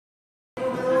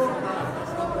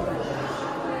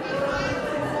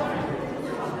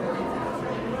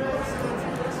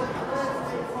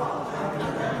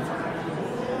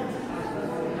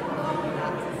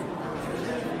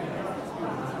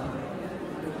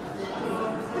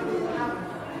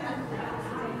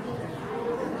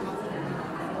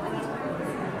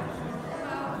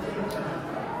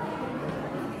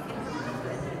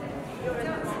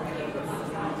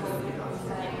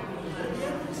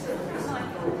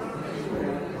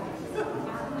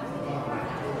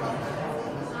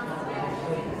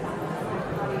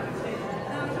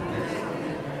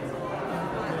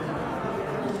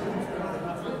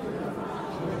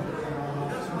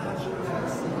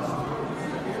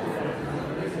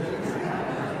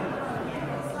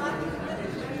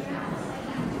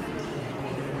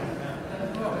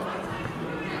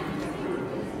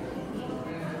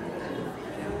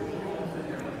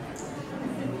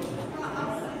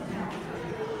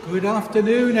Good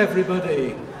afternoon,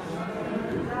 everybody,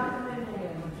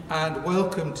 and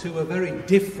welcome to a very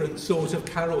different sort of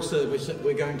carol service that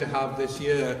we're going to have this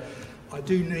year. I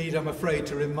do need, I'm afraid,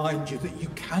 to remind you that you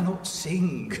cannot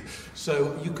sing,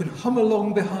 so you can hum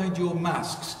along behind your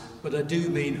masks, but I do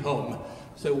mean hum.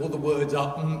 So all the words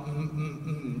are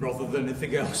rather than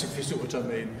anything else, if you see what I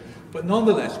mean. But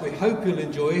nonetheless, we hope you'll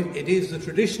enjoy it. It is the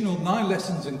traditional 9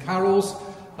 lessons and carols,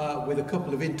 with a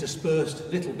couple of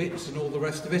interspersed little bits and all the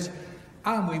rest of it.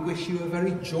 And we wish you a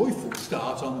very joyful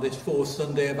start on this 4th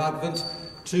Sunday of Advent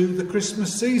to the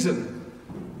Christmas season.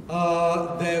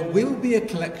 There will be a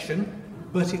collection,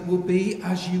 but it will be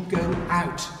as you go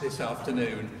out this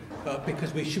afternoon,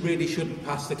 because we really shouldn't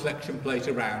pass the collection plate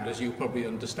around, as you probably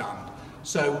understand.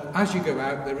 So as you go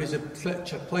out, there is a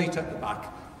plate at the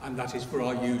back, and that is for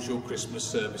our usual Christmas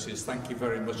services. Thank you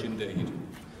very much indeed.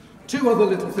 2 other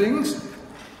little things.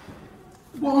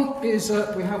 One is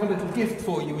we have a little gift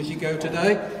for you as you go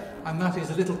today, and that is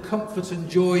a little Comfort and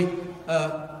Joy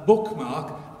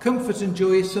bookmark. Comfort and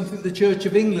Joy is something the Church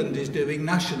of England is doing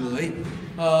nationally.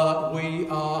 We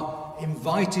are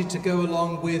invited to go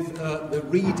along with the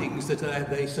readings that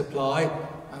they supply,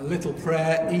 a little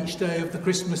prayer each day of the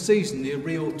Christmas season, the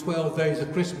real 12 days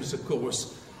of Christmas, of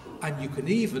course. And you can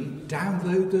even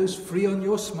download those free on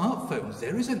your smartphones.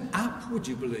 There is an app, would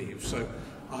you believe? So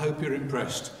I hope you're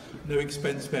impressed. No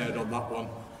expense spared on that one.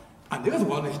 And the other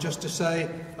one is just to say,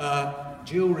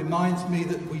 Jill reminds me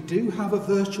that we do have a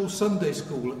virtual Sunday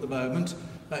school at the moment.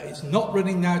 It's not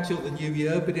running now till the new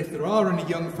year, but if there are any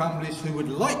young families who would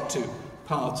like to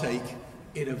partake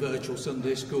in a virtual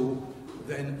Sunday school,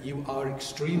 then you are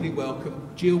extremely welcome.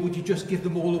 Jill, would you just give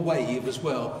them all a wave as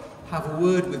well? Have a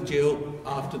word with Jill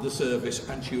after the service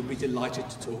and she'll be delighted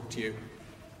to talk to you.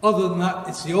 Other than that,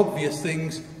 it's the obvious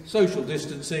things: social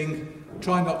distancing,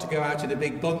 try not to go out in a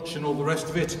big bunch and all the rest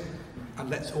of it,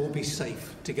 and let's all be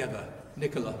safe together.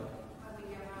 Nicola?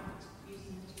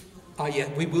 Yeah,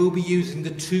 we will be using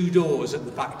the 2 doors at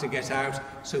the back to get out,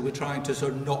 so we're trying to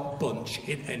sort of not bunch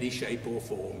in any shape or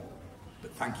form.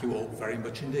 But thank you all very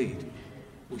much indeed.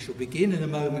 We shall begin in a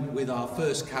moment with our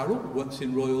first carol, Once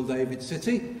in Royal David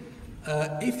City.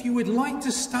 If you would like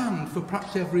to stand for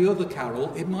perhaps every other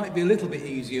carol, it might be a little bit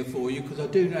easier for you, because I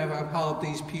do know how hard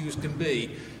these pews can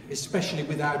be, especially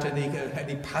without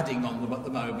any padding on them at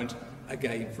the moment,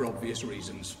 again for obvious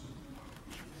reasons.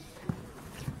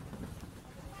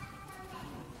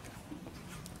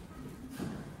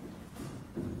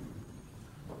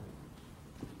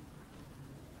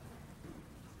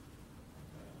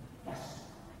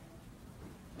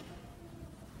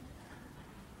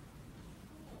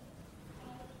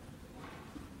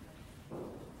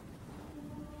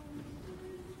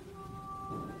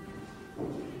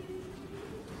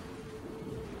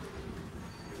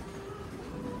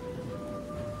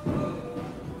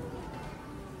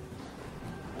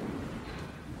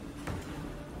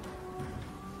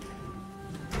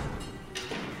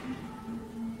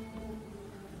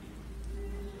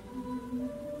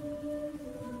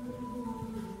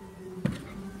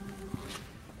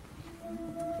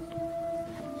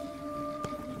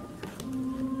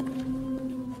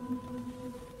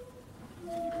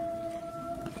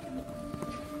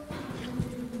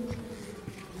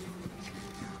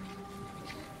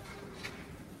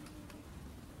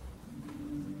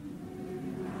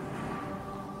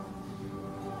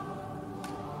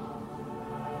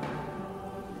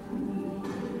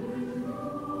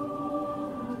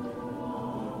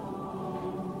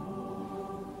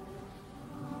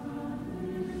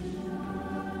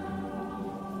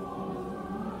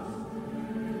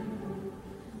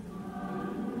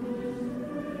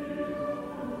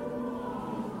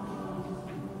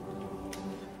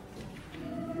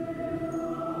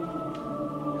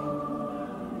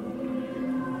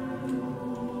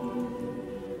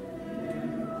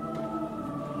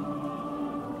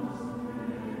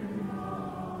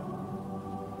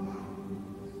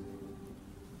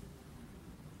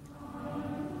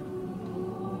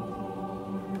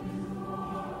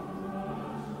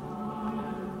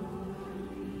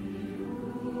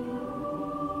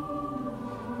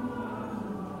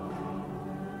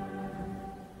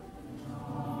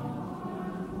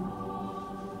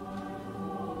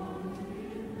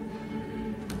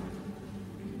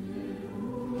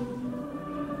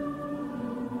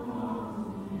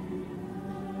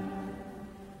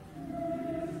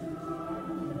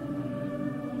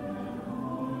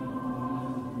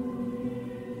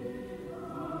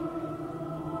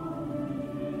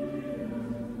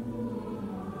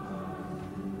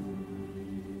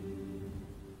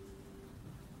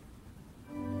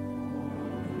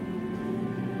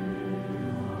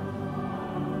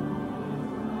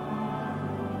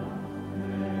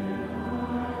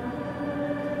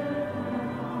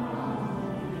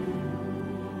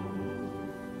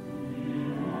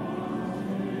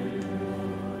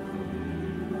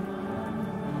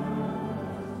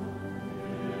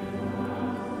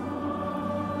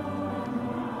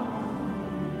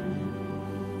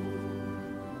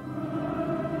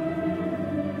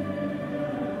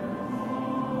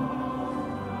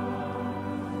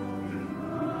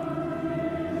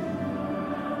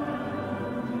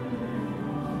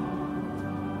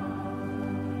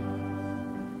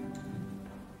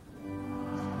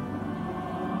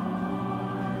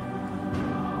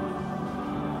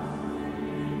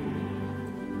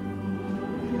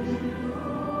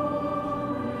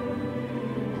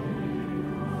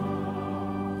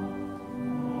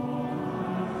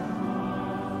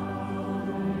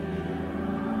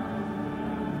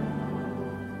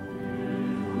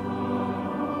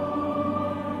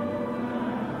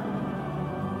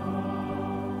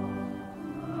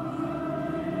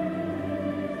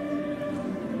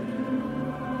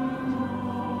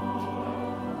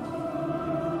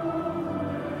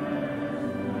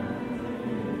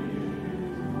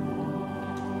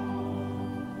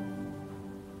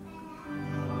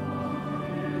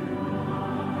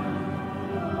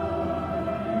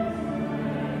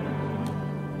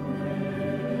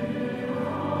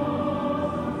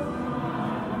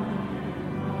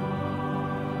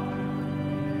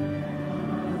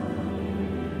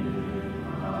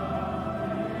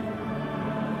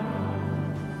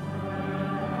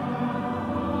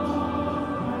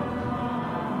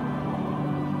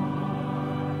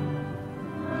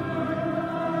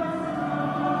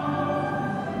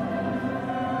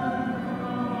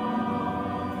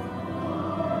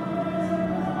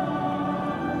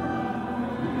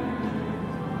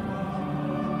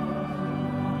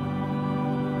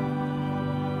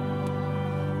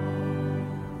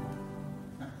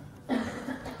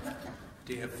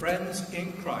 Dear friends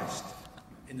in Christ,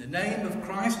 in the name of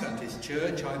Christ and his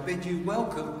church, I bid you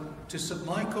welcome to St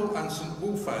Michael and St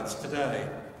Wolfad's today.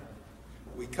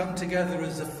 We come together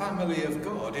as a family of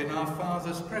God in our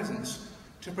Father's presence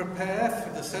to prepare for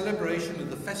the celebration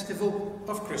of the festival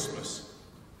of Christmas.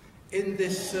 In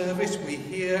this service we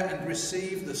hear and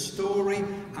receive the story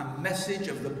and message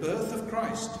of the birth of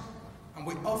Christ, and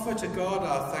we offer to God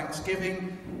our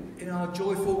thanksgiving in our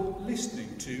joyful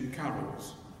listening to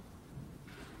carols.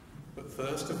 But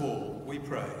first of all, we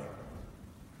pray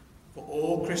for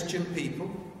all Christian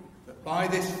people, that by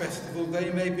this festival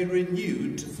they may be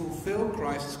renewed to fulfill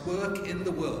Christ's work in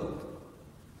the world,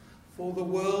 for the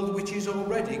world which is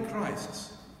already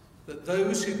Christ's, that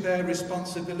those who bear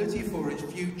responsibility for its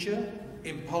future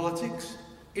in politics,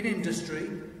 in industry,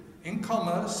 in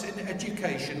commerce, in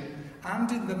education,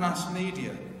 and in the mass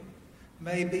media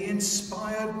may be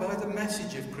inspired by the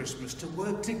message of Christmas to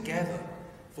work together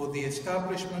for the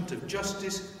establishment of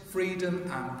justice, freedom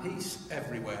and peace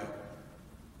everywhere.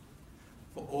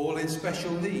 For all in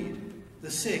special need, the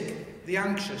sick, the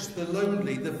anxious, the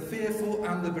lonely, the fearful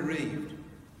and the bereaved.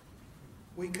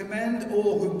 We commend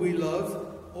all whom we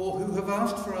love or who have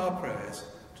asked for our prayers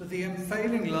to the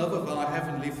unfailing love of our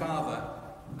Heavenly Father,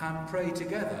 and pray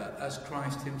together as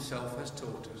Christ himself has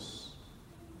taught us.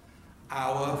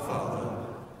 Our Father,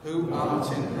 who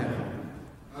art in heaven,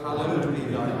 hallowed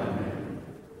be thy name.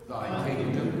 Thy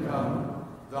kingdom come,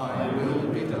 thy will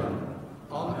be done,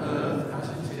 on earth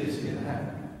as it is in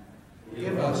heaven.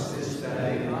 Give us this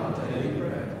day our daily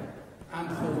bread, and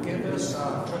forgive us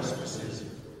our trespasses,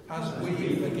 as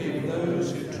we forgive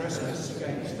those who trespass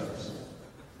against us.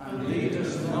 And lead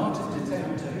us not into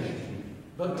temptation,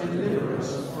 but deliver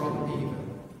us from evil.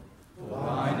 For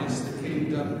thine is the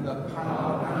kingdom, the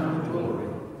power, and the glory,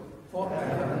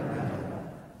 forever and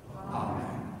ever.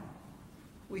 Amen.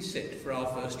 We sit for our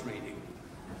first reading.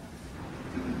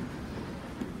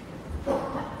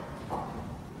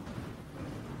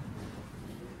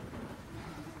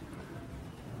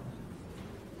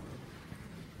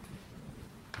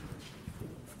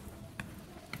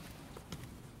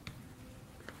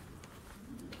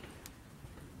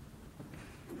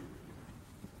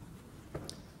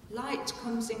 Light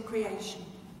comes in creation.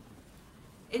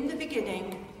 In the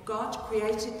beginning, God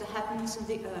created the heavens and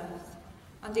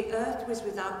the earth was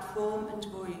without form and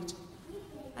void,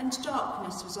 and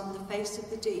darkness was on the face of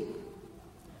the deep,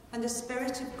 and the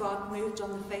Spirit of God moved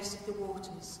on the face of the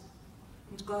waters.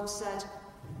 And God said,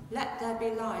 "Let there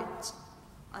be light,"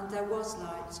 and there was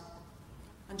light.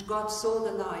 And God saw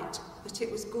the light, that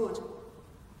it was good.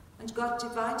 And God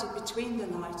divided between the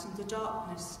light and the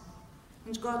darkness.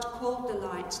 And God called the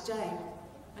light day,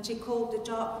 and he called the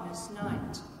darkness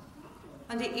night.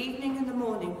 And the evening and the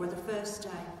morning were the first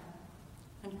day.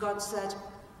 And God said,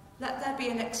 "Let there be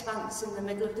an expanse in the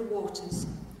middle of the waters,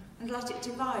 and let it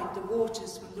divide the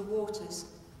waters from the waters."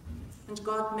 And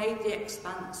God made the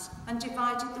expanse, and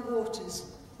divided the waters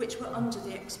which were under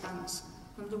the expanse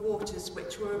from the waters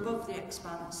which were above the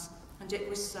expanse, and it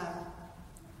was so.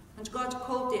 And God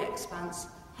called the expanse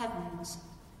heavens.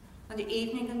 And the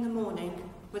evening and the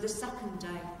morning were the second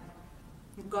day.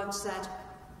 And God said,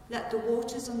 "Let the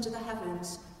waters under the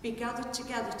heavens be gathered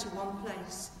together to one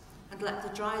place, and let the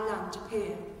dry land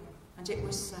appear." And it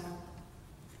was so.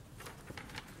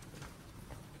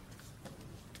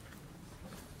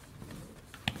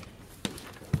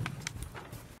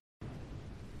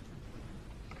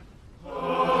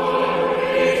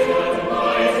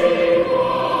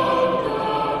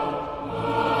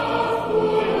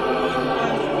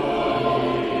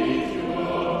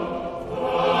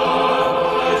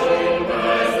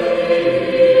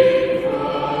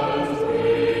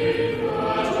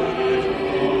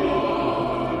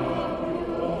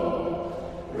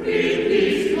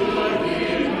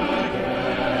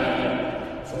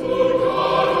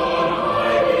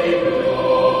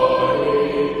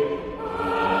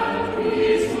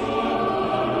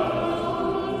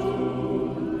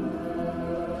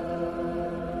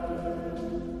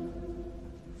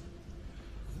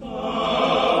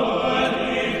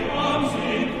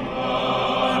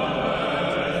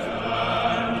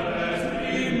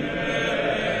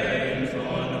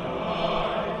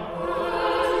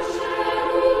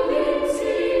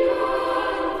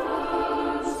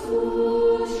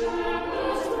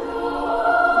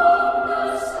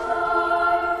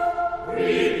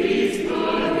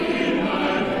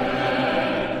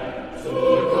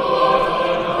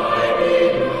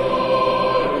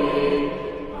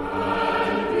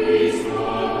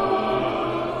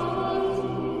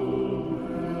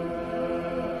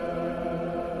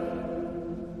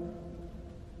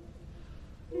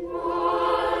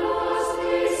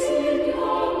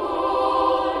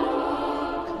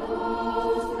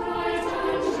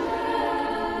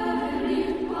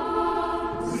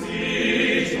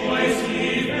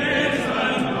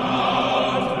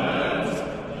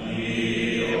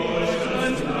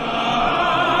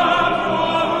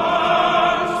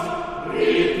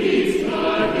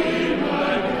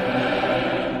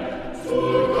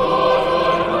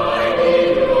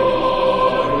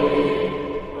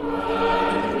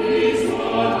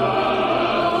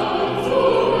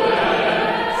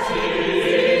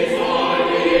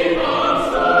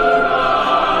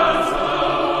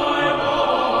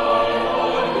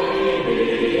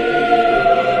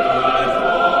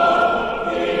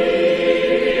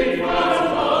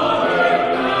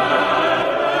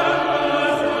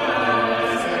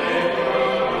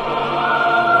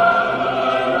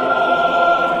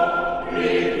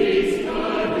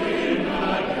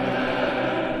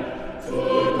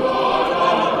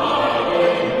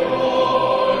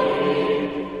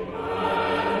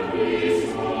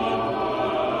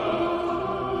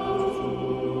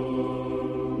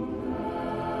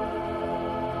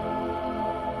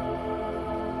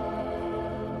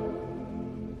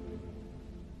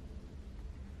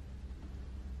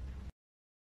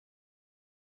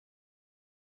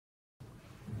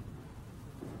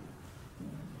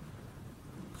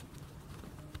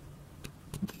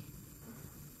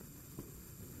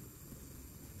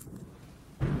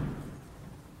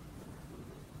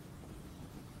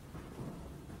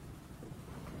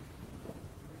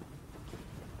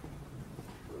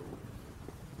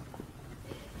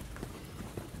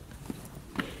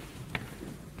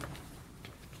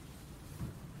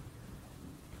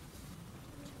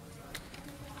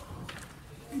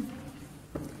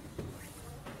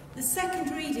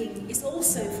 second reading is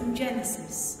also from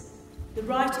Genesis. The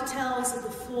writer tells of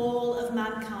the fall of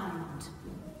mankind.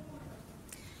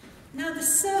 Now the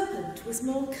serpent was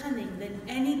more cunning than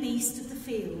any beast of the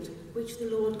field which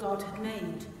the Lord God had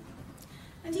made.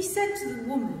 And he said to the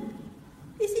woman,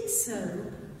 "Is it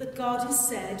so that God has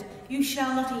said, 'You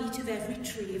shall not eat of every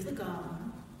tree of the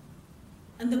garden'?"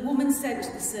 And the woman said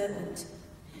to the serpent,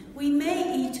 "We may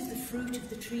eat of the fruit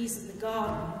of the trees of the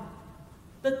garden,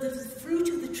 but of the fruit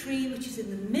of the tree which is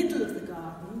in the middle of the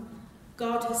garden,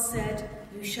 God has said,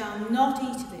 'You shall not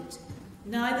eat of it,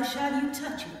 neither shall you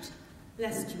touch it,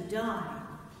 lest you die.'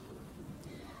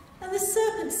 And the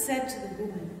serpent said to the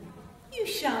woman, 'You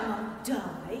shall not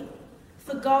die,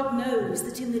 for God knows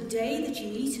that in the day that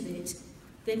you eat of it,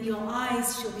 then your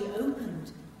eyes shall be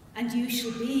opened, and you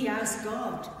shall be as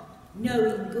God,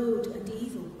 knowing good and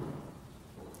evil.'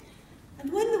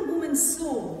 And when the woman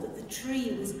saw that the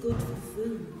tree was good for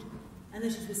food, and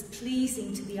that it was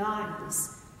pleasing to the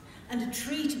eyes, and a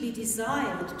tree to be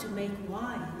desired to make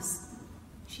wise,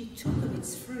 she took of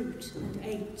its fruit and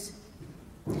ate.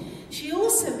 She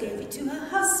also gave it to her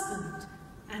husband,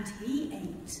 and he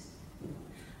ate.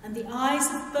 And the eyes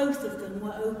of both of them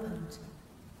were opened,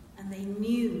 and they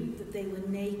knew that they were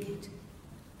naked.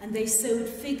 And they sewed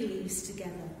fig leaves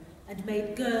together and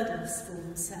made girdles for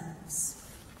themselves.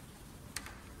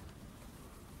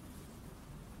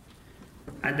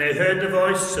 And they heard the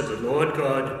voice of the Lord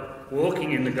God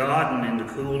walking in the garden in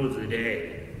the cool of the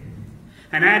day.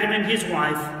 And Adam and his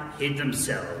wife hid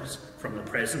themselves from the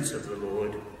presence of the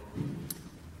Lord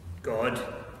God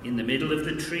in the middle of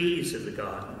the trees of the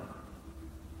garden.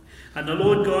 And the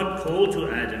Lord God called to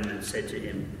Adam and said to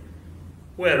him,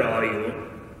 "Where are you?"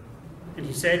 And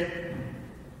he said,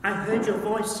 "I heard your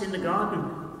voice in the garden,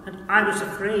 and I was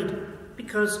afraid,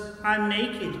 because I'm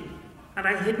naked, and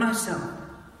I hid myself."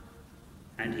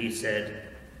 And he said,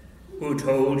 "Who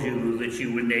told you that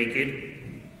you were naked?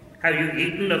 Have you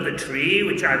eaten of the tree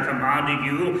which I commanded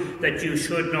you that you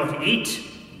should not eat?"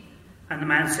 And the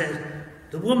man said,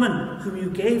 "The woman whom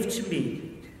you gave to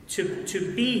me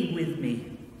to be with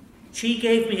me, she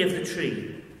gave me of the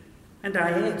tree, and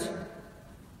I ate."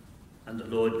 And the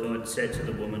Lord God said to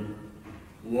the woman,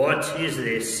 "What is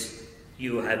this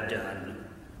you have done?"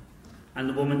 And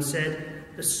the woman said,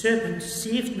 "The serpent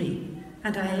deceived me,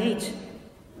 and I ate."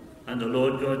 And the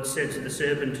Lord God said to the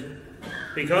serpent,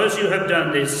 "Because you have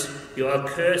done this, you are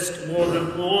cursed more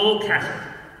than all cattle,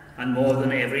 and more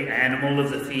than every animal of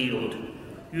the field.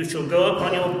 You shall go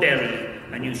upon your belly,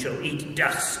 and you shall eat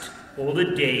dust all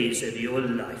the days of your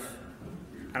life.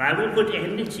 And I will put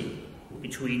enmity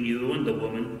between you and the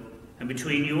woman, and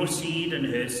between your seed and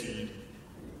her seed.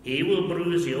 He will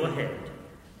bruise your head,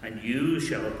 and you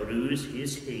shall bruise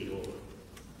his heel."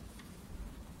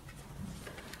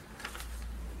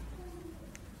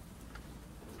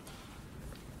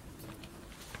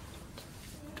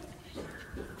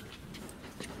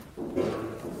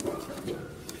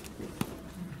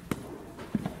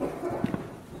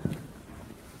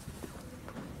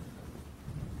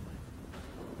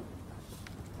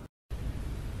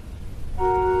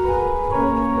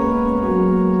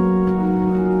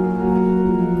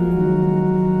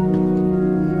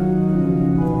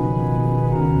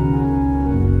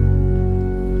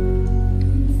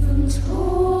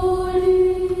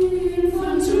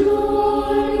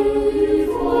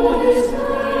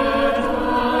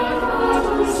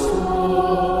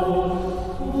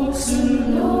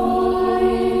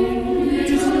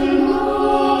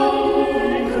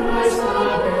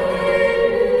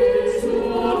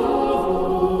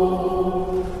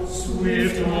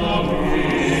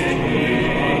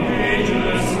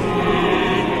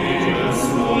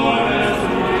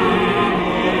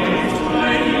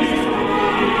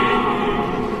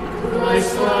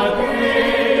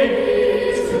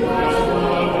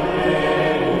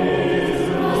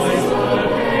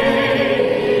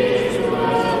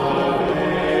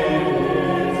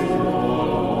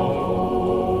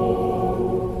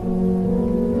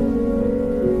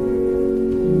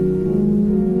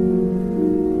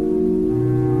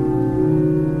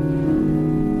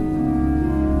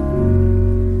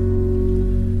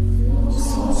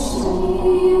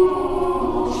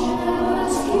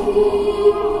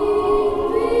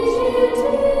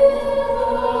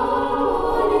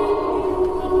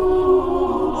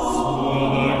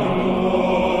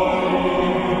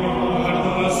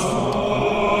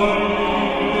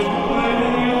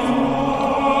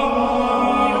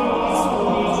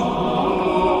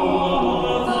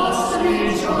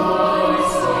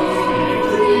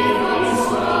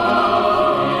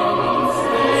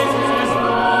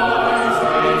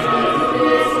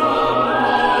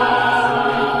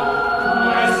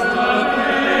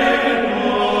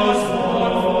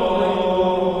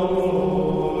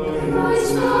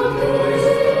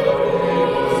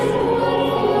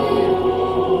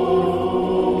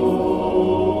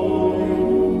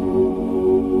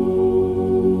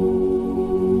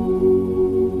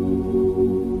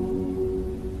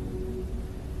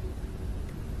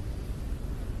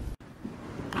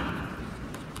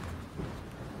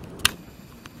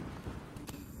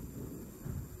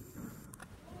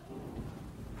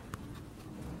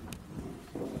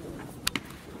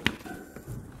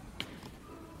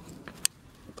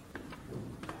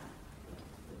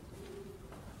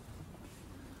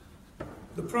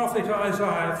 The prophet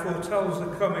Isaiah foretells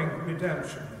the coming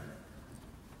redemption.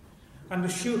 And a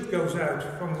shoot goes out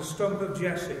from the stump of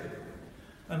Jesse,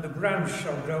 and a branch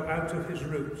shall grow out of his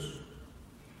roots.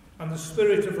 And the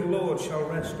Spirit of the Lord shall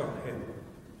rest on him,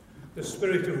 the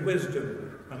Spirit of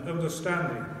wisdom and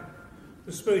understanding,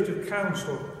 the Spirit of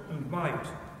counsel and might,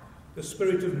 the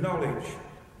Spirit of knowledge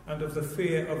and of the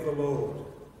fear of the Lord.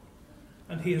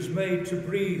 And he is made to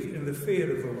breathe in the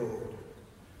fear of the Lord.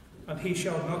 And he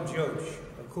shall not judge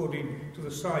according to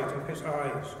the sight of his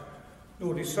eyes,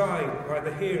 nor decide by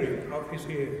the hearing of his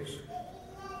ears.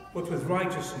 But with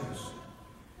righteousness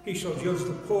he shall judge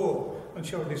the poor, and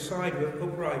shall decide with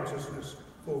uprightness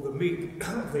for the meek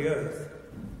of the earth.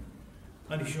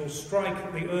 And he shall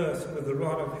strike the earth with the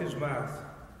rod of his mouth,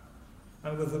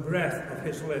 and with the breath of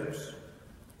his lips.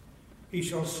 He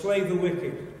shall slay the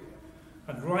wicked,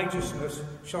 and righteousness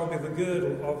shall be the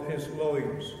girdle of his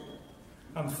loins,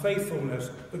 and faithfulness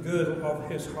the girdle of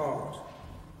his heart.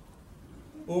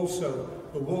 Also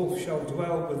the wolf shall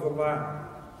dwell with the lamb,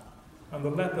 and the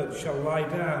leopard shall lie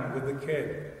down with the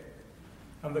kid,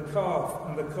 and the calf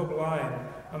and the cub lion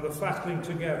and the fatling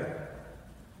together,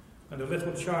 and a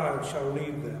little child shall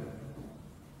lead them.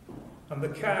 And the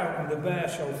cow and the bear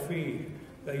shall feed,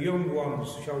 their young ones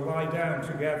shall lie down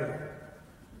together,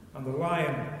 and the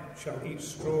lion shall eat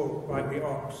straw like the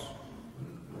ox,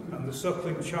 and the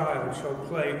suckling child shall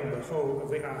play on the hole of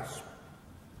the asp,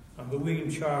 and the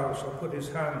weaned child shall put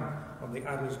his hand on the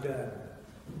adder's den.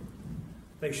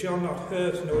 They shall not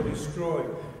hurt nor destroy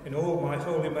in all my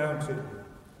holy mountain,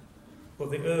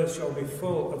 but the earth shall be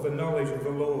full of the knowledge of the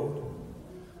Lord,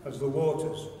 as the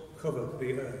waters cover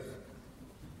the earth.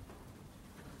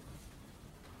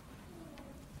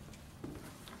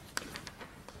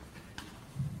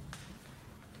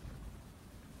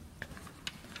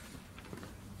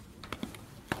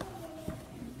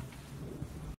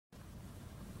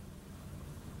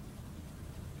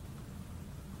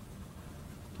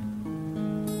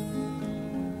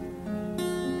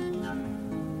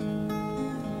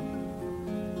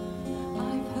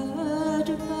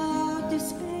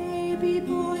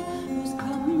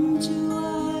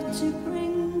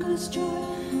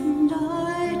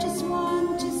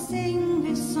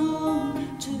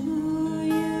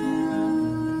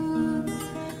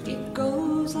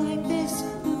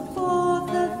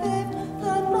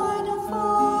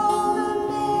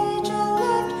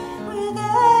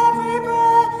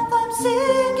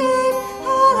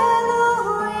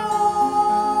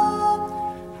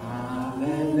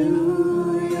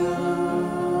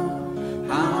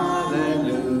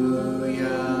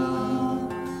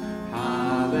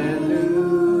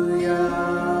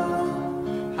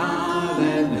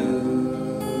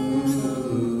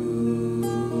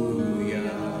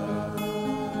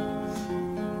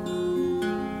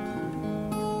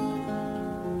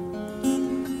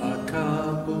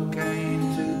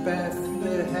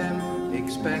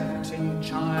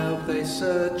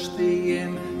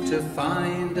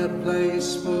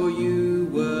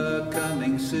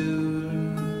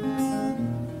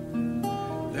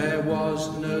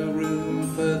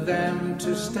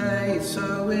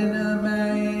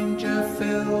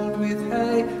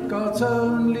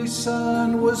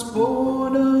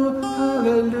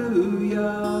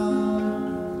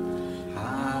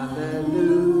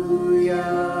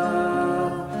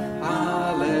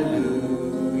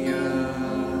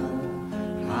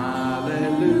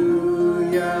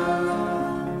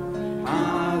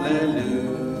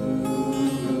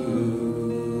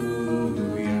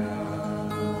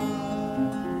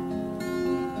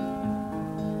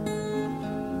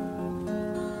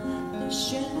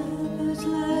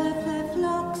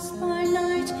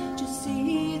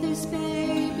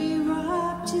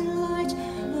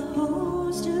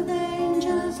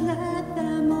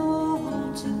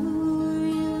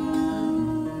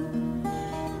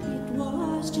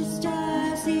 Just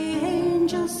as the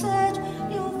angel said,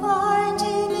 you'll find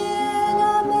him in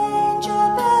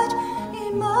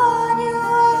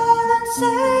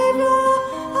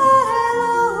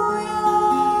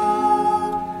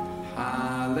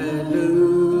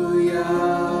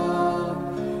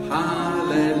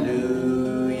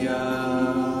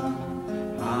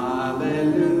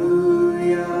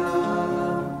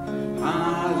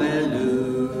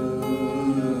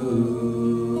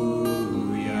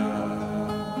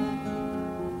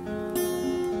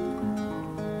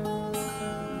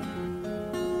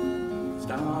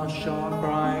shone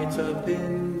bright up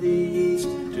in the east.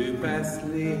 To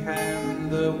Bethlehem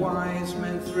the wise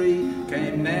men three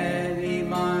came many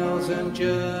miles and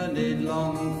journeyed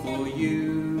long for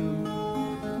you.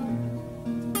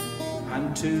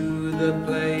 And to the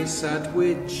place at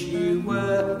which you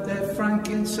were, their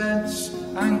frankincense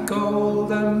and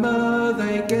gold and myrrh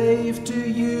they gave to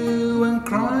you, and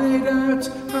cried out,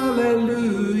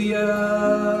 Hallelujah,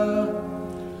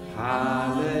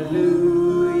 Hallelujah,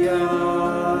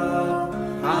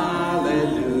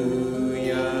 Hallelujah,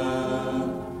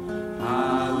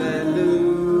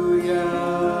 Hallelujah,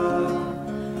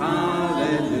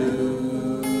 Hallelujah.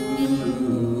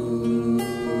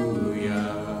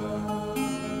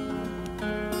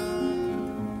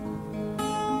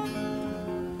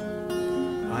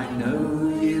 I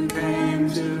know you came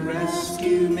to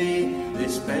rescue me.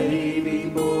 This baby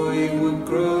boy would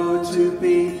grow to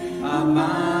be a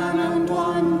man and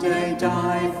one day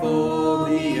die for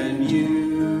me and you.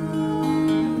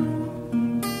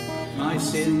 My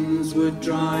sins would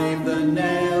drive the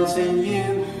nails in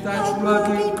you. That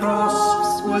rugged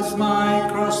cross was my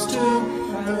cross too,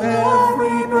 and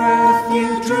every breath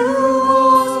you drew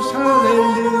was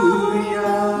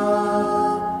hallelujah,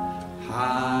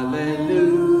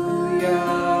 hallelujah,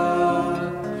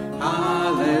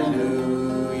 hallelujah,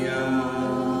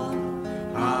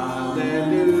 hallelujah,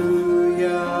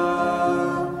 hallelujah,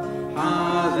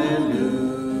 hallelujah,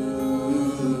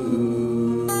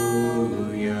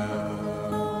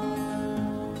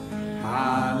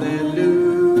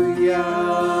 hallelujah,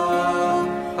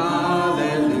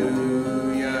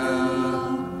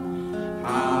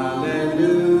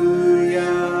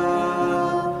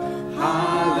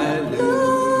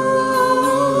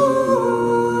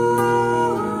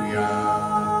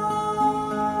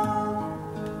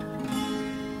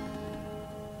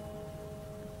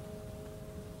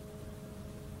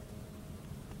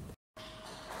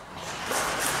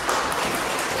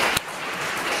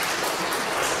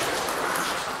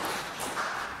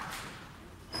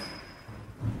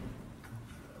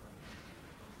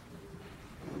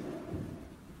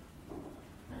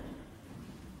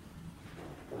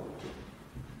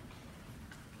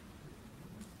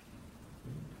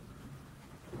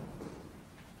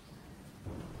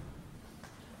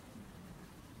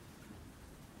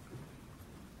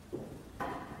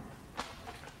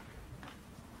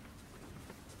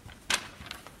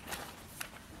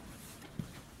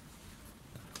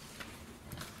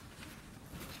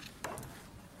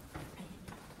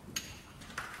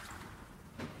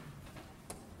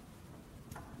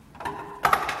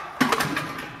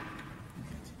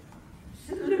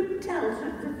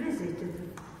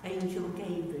 Angel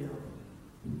Gabriel.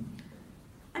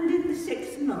 And in the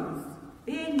 6th month,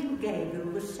 the angel Gabriel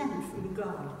was sent from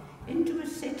God into a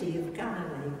city of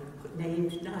Galilee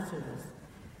named Nazareth,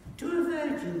 to a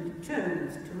virgin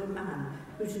betrothed to a man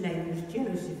whose name was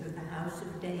Joseph of the house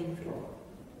of David.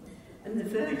 And the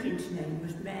virgin's name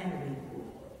was Mary.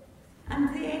 And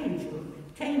the angel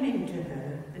came into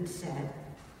her and said,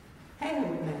 Hail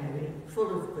Mary,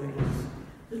 full of grace,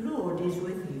 the Lord is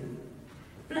with you.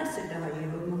 Blessed are you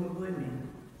among women.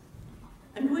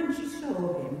 And when she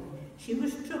saw him, she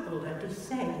was troubled at his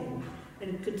saying,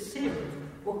 and considered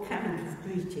what kind of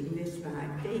greeting this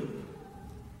might be.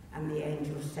 And the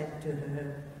angel said to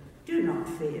her, Do not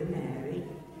fear, Mary,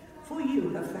 for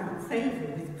you have found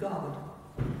favour with God.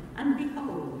 And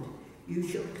behold, you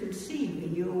shall conceive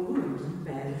in your womb and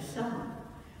bear a son,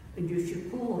 and you shall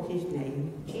call his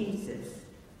name Jesus.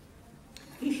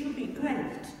 He shall be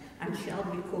great, and shall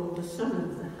be called the Son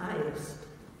of the Highest.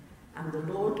 And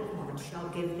the Lord God shall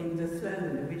give him the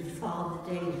throne of his father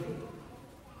David.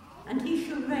 And he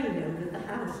shall reign over the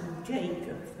house of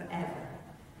Jacob forever,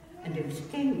 and of his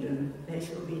kingdom there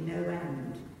shall be no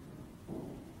end.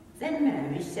 Then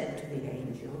Mary said to the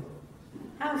angel,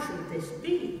 How shall this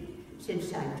be,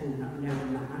 since I do not know a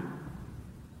man?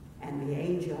 And the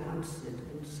angel answered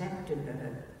and said to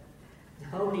her, The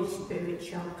Holy Spirit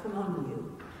shall come on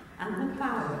you, and the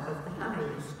power of the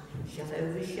Highest shall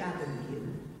overshadow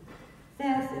you.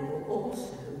 Therefore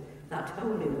also that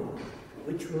Holy One,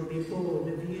 which will be born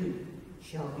of you,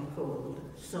 shall be called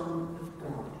Son of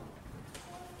God.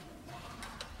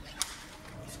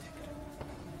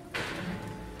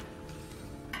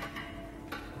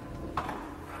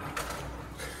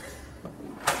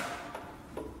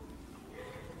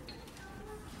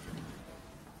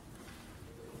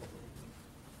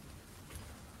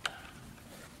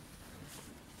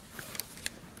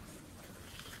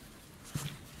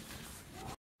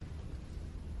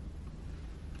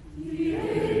 The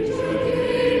angel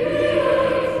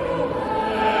Gabriel from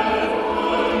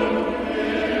heaven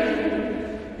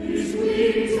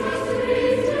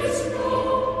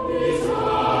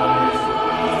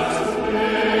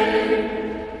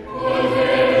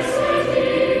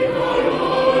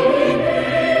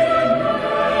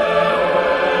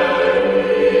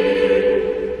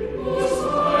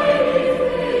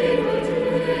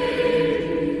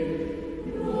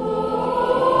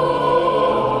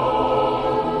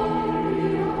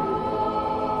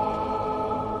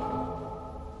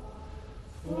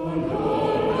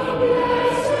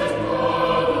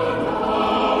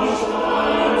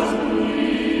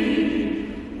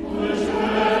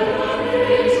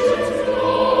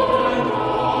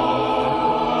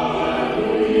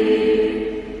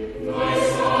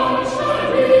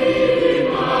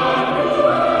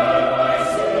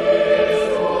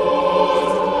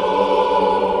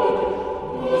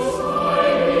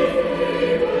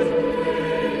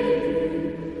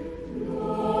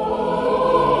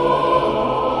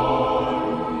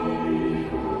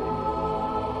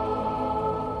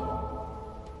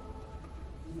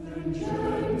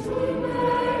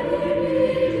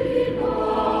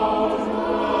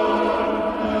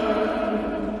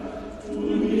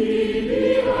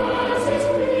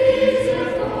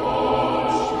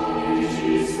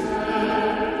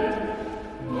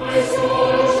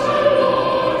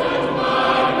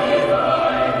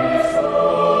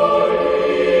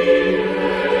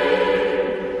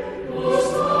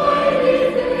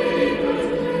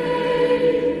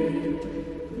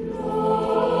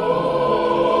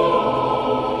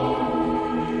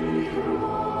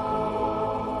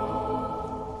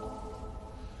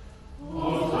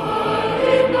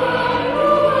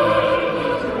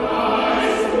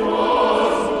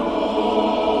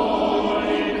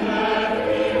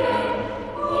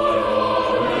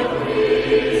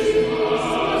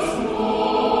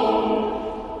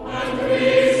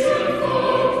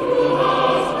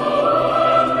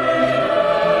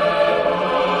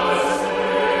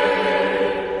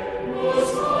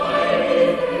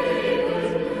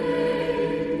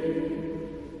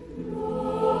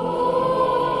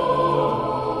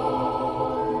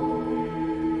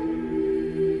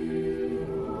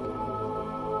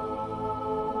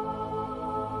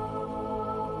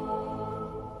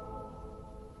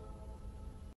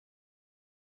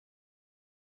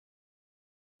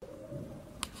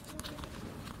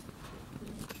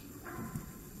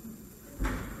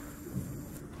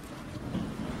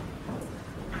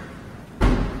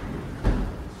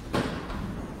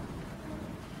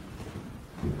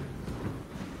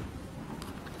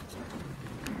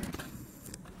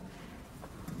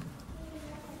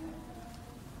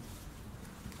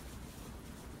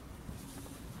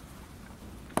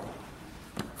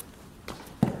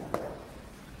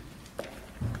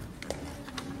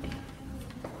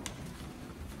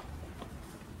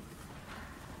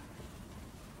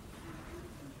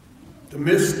The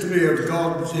mystery of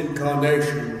God's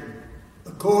incarnation,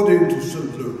 according to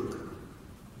St. Luke.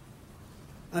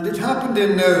 And it happened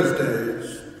in those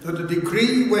days that a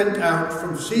decree went out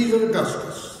from Caesar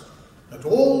Augustus that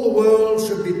all the world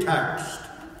should be taxed.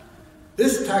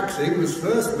 This taxing was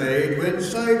first made when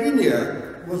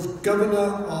Cyrenia was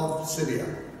governor of Syria.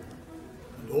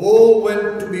 And all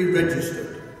went to be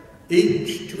registered,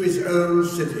 each to his own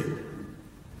city.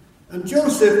 And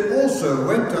Joseph also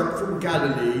went up from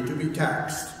Galilee to be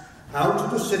taxed, out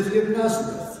of the city of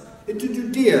Nazareth, into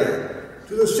Judea,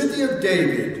 to the city of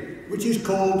David, which is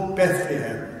called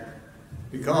Bethlehem,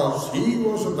 because he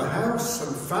was of the house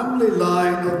and family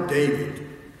line of David.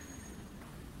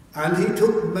 And he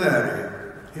took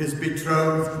Mary, his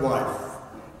betrothed wife,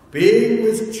 being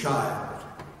with child.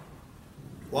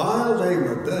 While they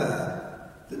were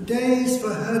there, the days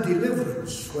for her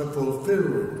deliverance were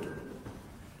fulfilled.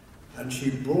 And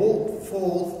she brought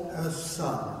forth her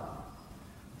son,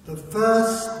 the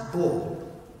firstborn,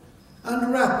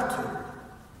 and wrapped him,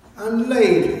 and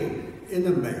laid him in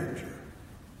a manger,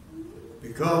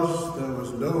 because there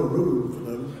was no room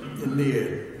for them in the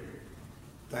inn.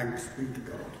 Thanks be to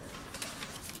God.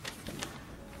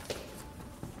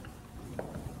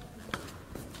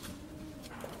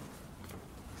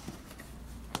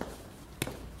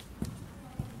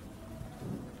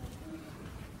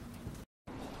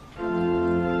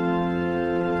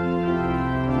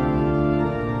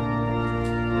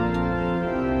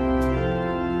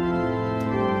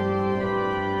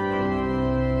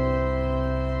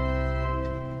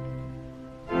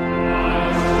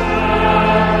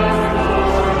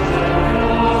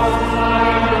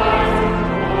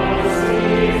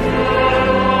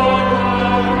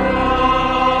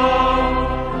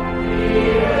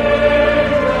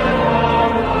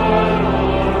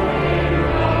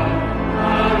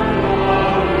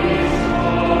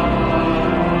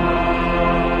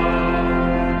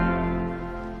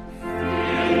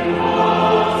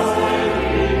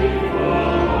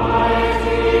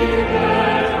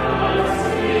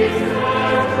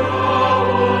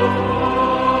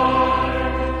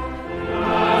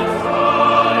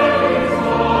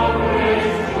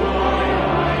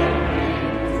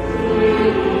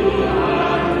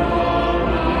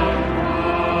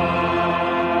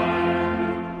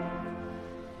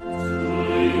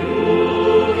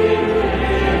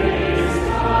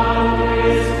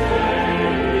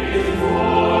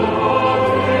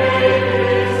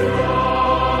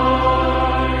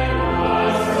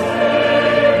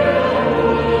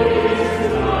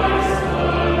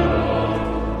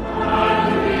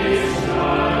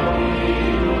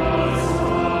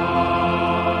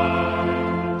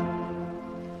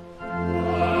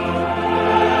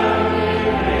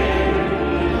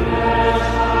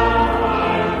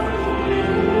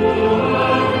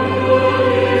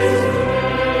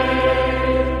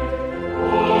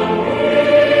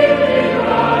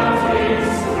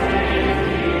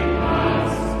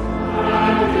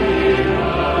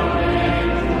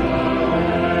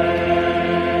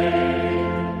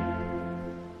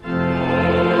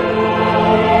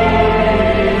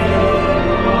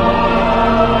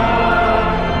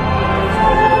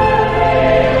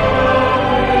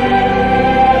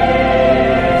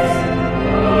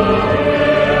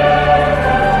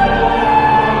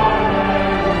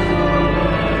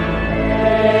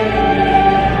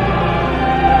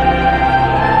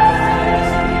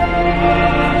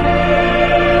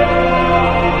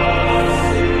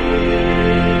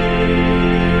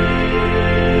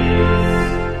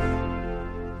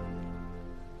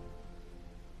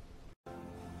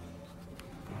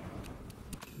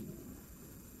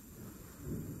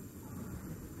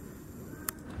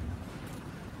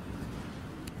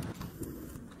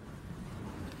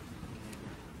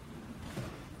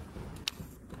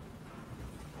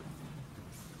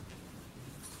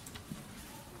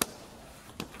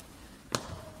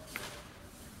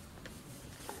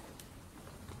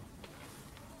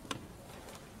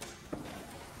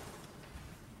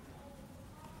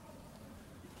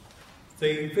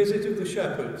 The visit of the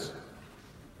shepherds.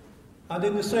 And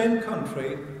in the same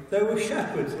country there were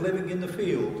shepherds living in the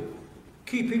field,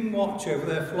 keeping watch over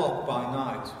their flock by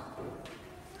night.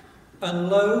 And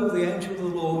lo, the angel of the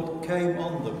Lord came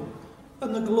on them,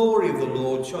 and the glory of the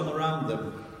Lord shone around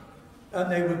them,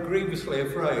 and they were grievously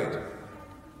afraid.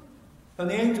 And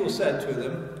the angel said to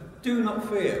them, "Do not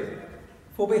fear,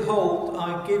 for behold,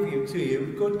 I give to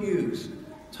you good news,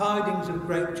 tidings of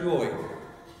great joy,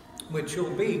 which shall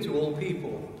be to all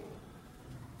people.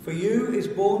 For you is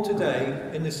born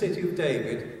today in the city of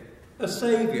David a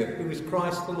Saviour, who is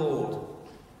Christ the Lord.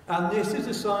 And this is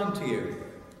a sign to you.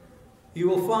 You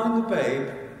will find the babe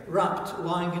wrapped,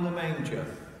 lying in a manger.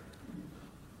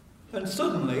 And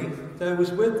suddenly there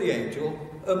was with the angel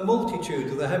a multitude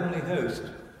of the heavenly host,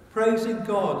 praising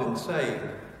God and saying,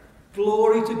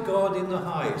 "Glory to God in the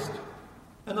highest,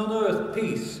 and on earth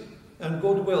peace and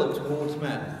goodwill towards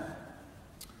men."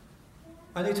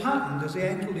 And it happened, as the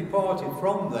angel departed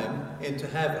from them into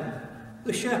heaven,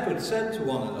 the shepherds said to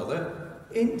one another,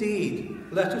 "Indeed,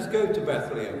 let us go to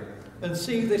Bethlehem and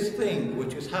see this thing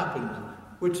which has happened,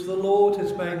 which the Lord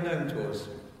has made known to us."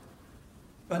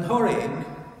 And hurrying,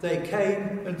 they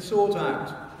came and sought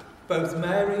out both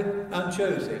Mary and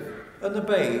Joseph and the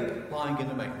babe lying in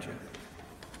a manger.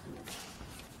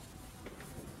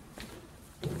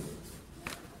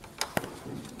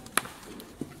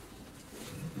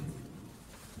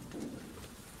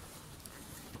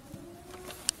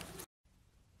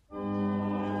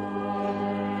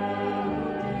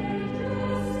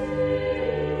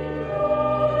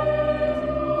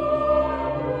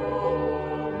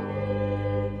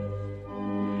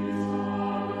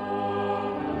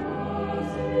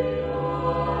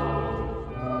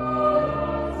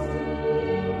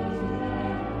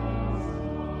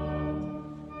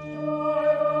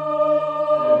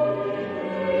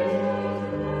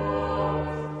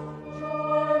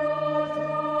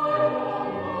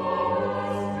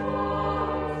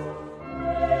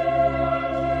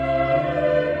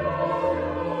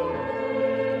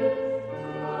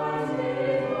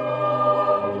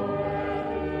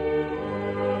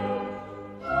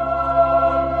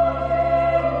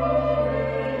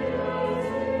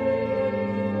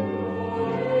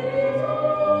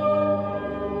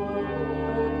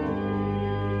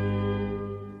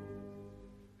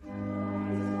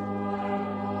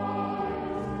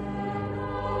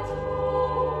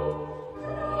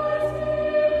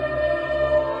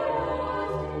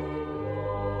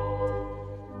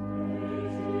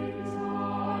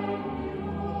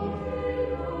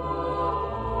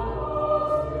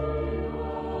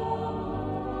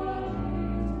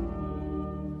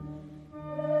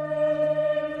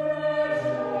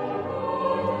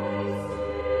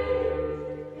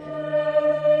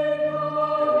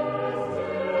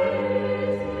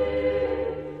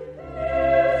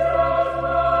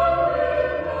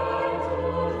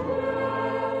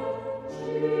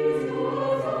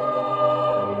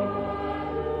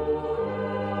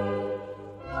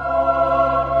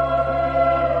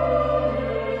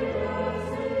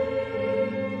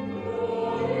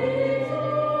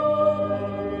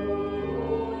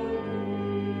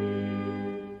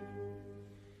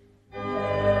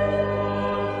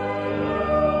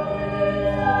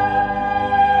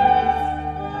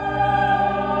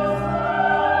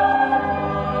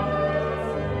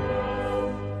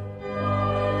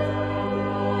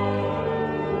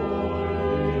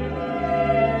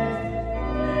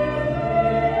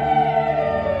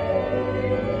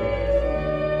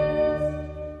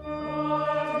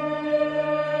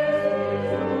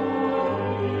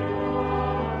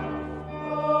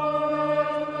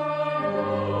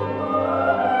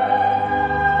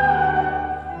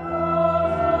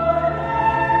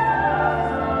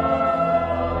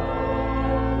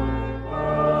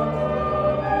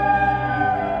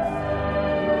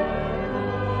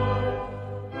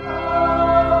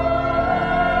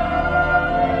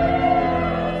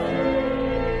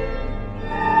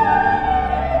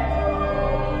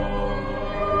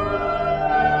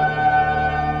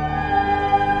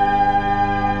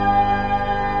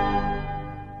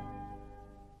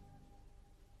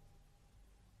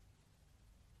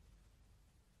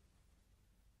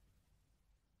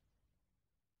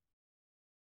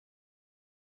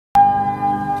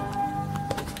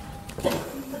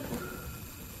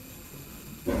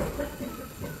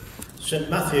 St.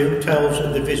 Matthew tells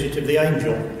of the visit of the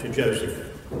angel to Joseph.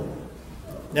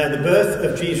 Now the birth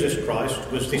of Jesus Christ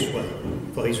was this way,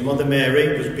 for his mother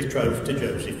Mary was betrothed to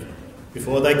Joseph.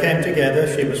 Before they came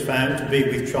together, she was found to be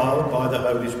with child by the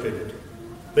Holy Spirit.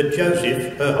 But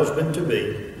Joseph, her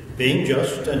husband-to-be, being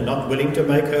just and not willing to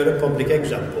make her a public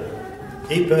example,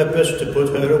 he purposed to put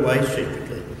her away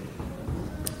secretly.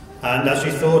 And as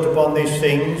he thought upon these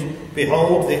things,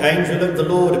 behold, the angel of the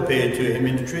Lord appeared to him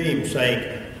in a dream,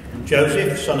 saying,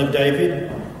 Joseph, son of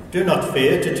David, do not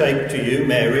fear to take to you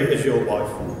Mary as your wife,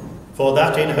 for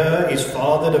that in her is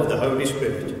fathered of the Holy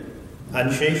Spirit.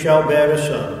 And she shall bear a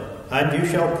son, and you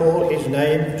shall call his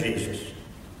name Jesus,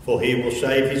 for he will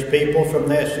save his people from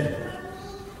their sins.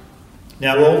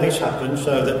 Now all this happened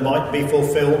so that might be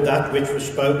fulfilled that which was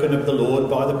spoken of the Lord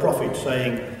by the prophet,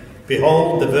 saying,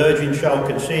 Behold, the virgin shall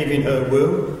conceive in her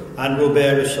womb, and will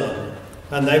bear a son,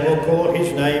 and they will call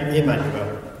his name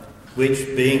Emmanuel, which,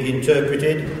 being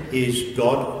interpreted, is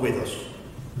God with us.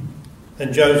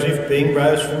 And Joseph, being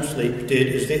roused from sleep,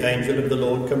 did as the angel of the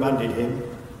Lord commanded him,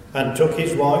 and took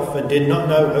his wife, and did not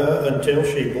know her until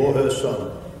she bore her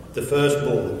son, the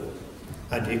firstborn,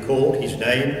 and he called his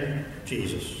name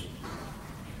Jesus.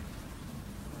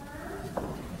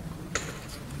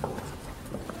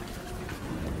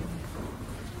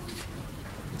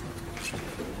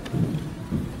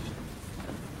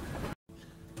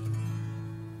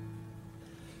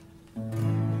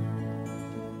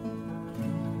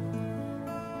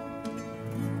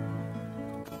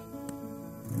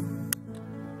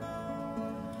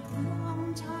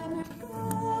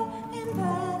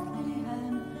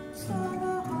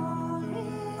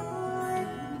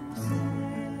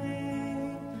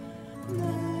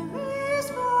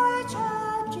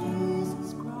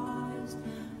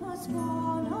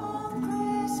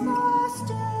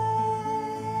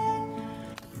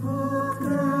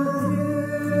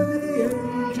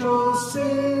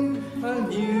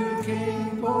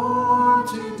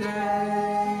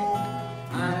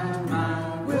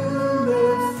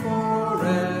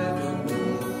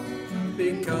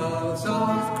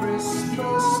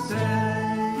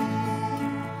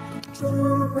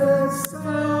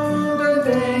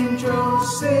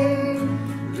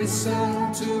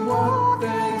 Listen to what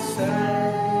they say,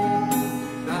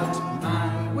 that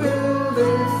man will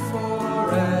live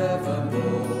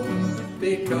forevermore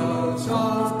because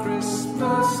of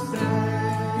Christmas Day.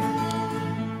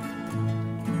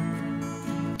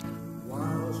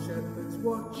 While shepherds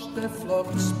watch their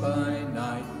flocks by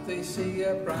night, they see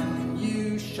a brand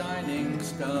new shining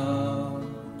star.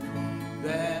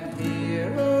 Then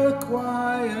hear a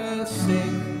choir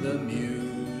sing the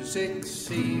music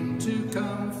seemed to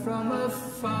come from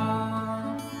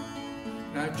afar.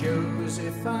 Now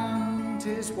Joseph and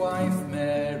his wife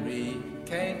Mary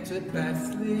came to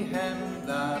Bethlehem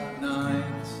that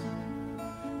night.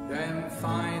 Then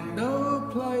find no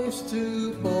place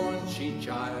to born she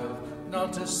child,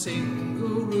 not a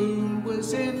single room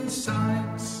was in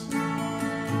sight.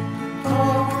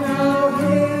 Hark now,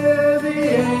 hear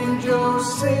the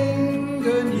angels sing,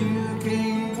 a new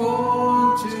king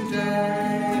born today.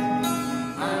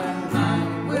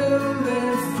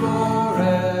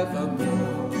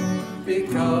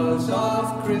 Because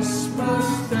of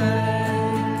Christmas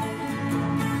Day,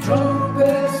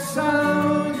 trumpets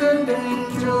sound and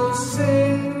angels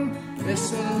sing,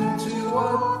 listen to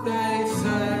what they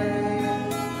say,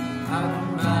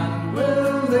 and man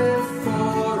will live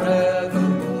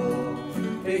forevermore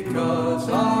because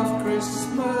of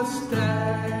Christmas Day.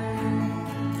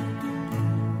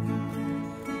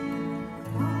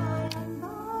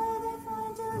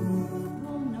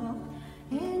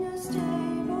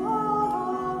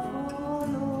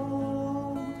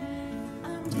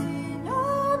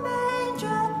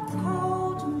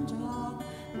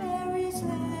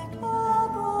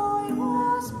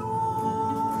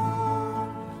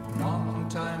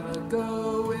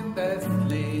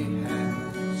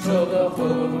 So the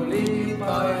Holy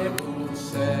Bible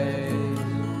says,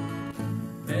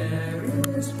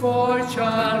 Mary's boy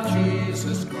child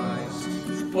Jesus Christ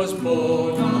was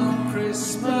born on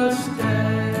Christmas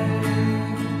Day.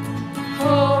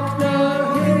 Hark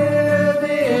now, hear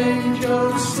the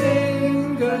angels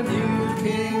sing, a new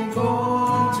king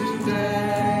born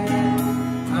today,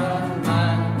 and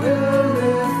man will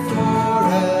live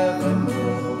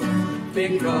forevermore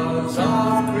because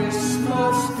of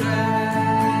Christmas Day.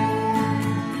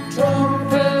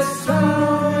 Trumpets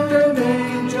sound and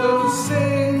angels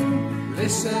sing,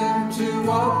 listen to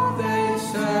what they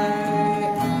say,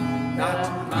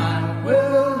 that man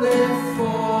will live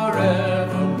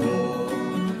forevermore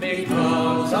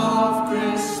because of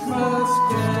Christmas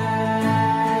Day.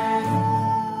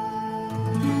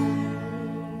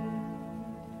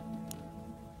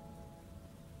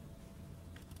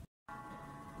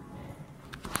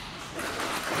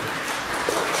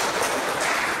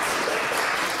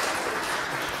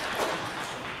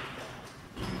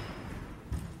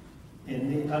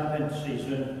 Advent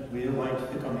season, we await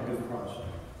the coming of Christ.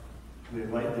 We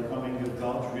await the coming of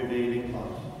God's revealing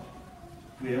light.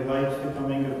 We await the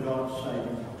coming of God's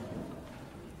saving light.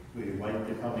 We await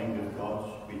the coming of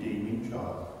God's redeeming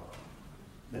child.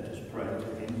 Let us pray to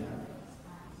him now.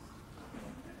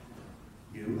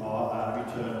 You are our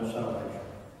eternal salvation,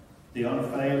 the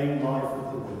unfailing life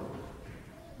of the world,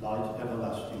 light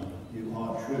everlasting. You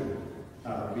are true,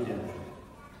 our redemption.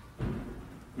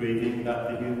 Grieving that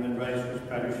the human race was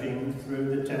perishing through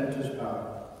the tempter's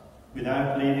power,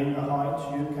 without leaving the heights,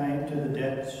 you came to the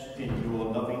depths in your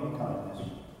loving kindness.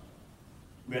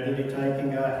 Readily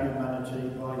taking our humanity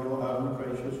by your own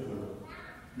gracious will,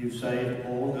 you saved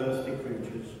all earthly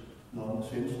creatures long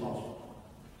since lost.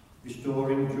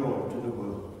 restoring joy to the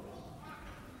world.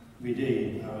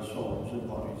 Redeem our souls and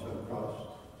bodies, O Christ,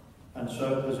 and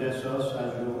so possess us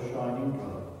as your shining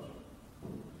dwellings.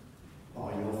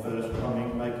 By your first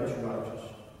coming, make us righteous.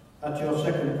 At your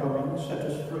second coming, set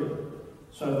us free,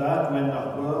 so that when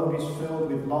the world is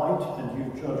filled with light and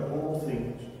you judge all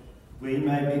things, we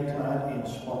may be clad in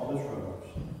spotless robes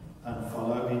and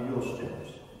follow in your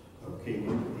steps, O King,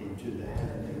 into the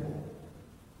heavenly hall.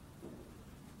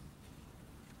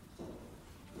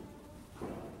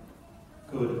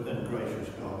 Good and gracious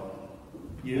God,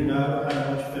 you know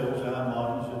how much fills our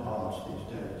minds and hearts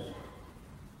these days.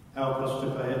 Help us to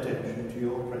pay attention to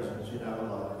your presence in our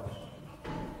lives.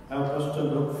 Help us to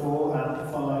look for and to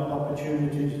find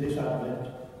opportunities this Advent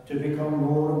to become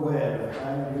more aware of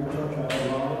how you touch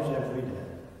our lives every day.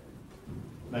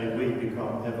 May we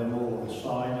become ever more a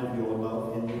sign of your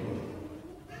love in the world.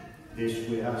 This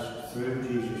we ask through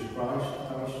Jesus Christ,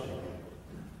 our Saviour.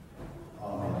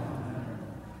 Amen.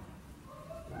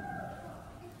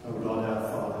 O God, our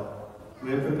Father,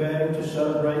 we are preparing to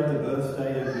celebrate the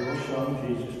birthday of your Son,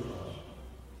 Jesus Christ.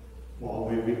 While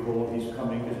we recall his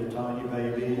coming as a tiny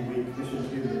baby in weakness and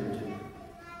humility,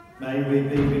 may we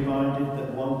be reminded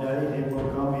that one day he will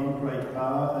come in great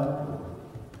power and glory.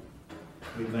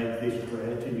 We make this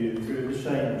prayer to you through the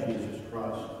same Jesus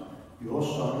Christ, your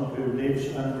Son, who lives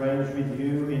and reigns with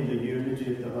you in the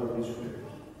unity of the Holy Spirit,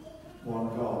 one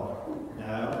God,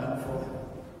 now and forever.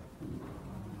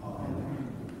 Amen.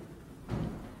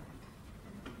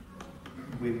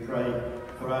 We pray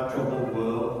for our troubled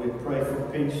world. We pray for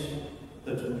peace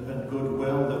and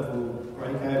goodwill that will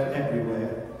break out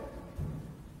everywhere.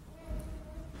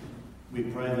 We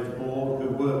pray that all who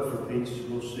work for peace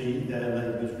will see their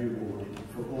labours rewarded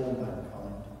for all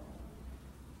mankind.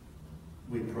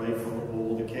 We pray for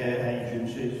all the care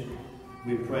agencies.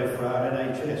 We pray for our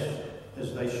NHS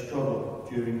as they struggle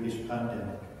during this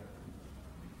pandemic.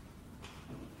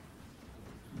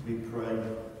 We pray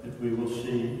that we will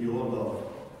see your love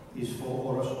is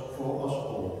for us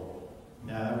all,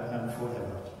 now and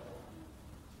forever.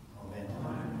 Amen.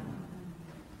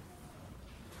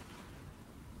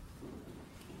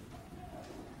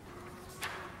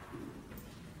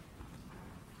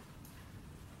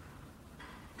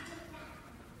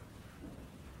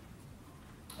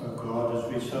 O God,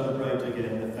 as we celebrate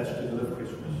again the festival of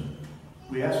Christmas,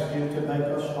 we ask you to make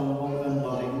us humble and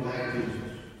loving like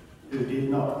Jesus, who did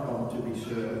not come to be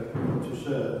served, but to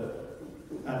serve,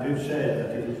 and who said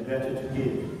that it is better to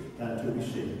give than to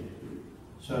receive,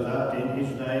 so that in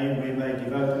his name we may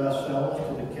devote ourselves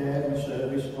to the care and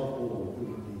service of all who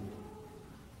need.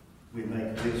 We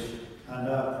make this and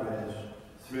our prayers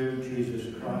through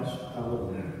Jesus Christ our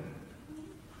Lord.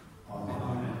 Amen.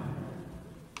 Amen.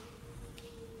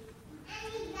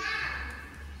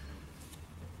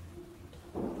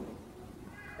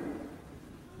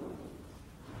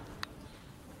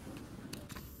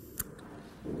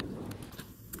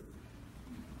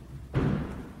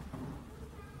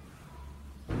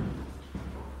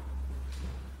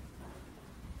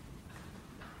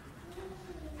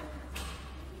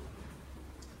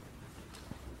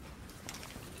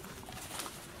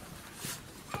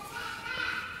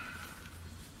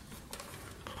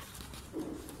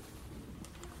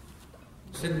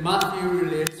 St. Matthew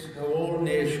relates how all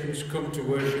nations come to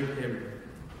worship him.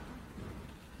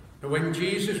 Now when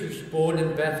Jesus was born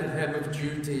in Bethlehem of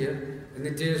Judea in the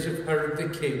days of Herod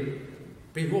the king,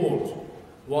 behold,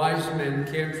 wise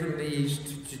men came from the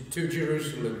east to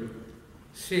Jerusalem,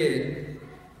 saying,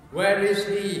 Where is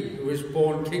he who is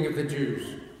born King of the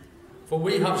Jews? For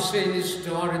we have seen his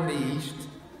star in the east,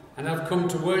 and have come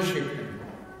to worship him.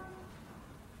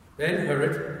 Then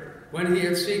Herod, when he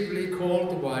had secretly called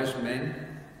the wise men,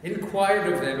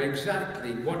 inquired of them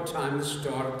exactly what time the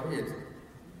star appeared.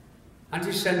 And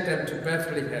he sent them to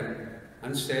Bethlehem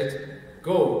and said,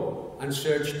 Go and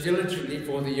search diligently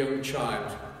for the young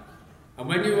child. And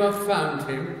when you have found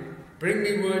him, bring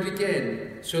me word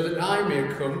again, so that I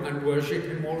may come and worship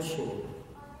him also.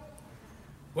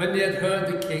 When they had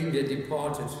heard the king, they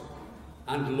departed.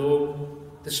 And lo,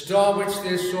 the star which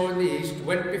they saw in the east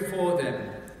went before them,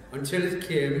 until it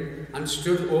came and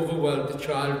stood over where the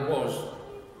child was.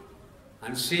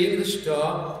 And seeing the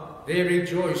star, they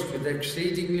rejoiced with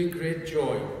exceedingly great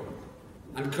joy.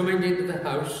 And coming into the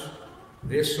house,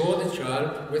 they saw the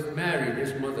child with Mary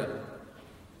his mother.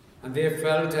 And they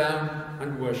fell down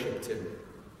and worshipped him.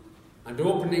 And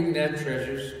opening their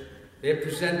treasures, they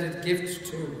presented gifts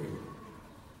to him,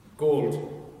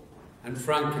 gold and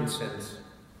frankincense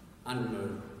and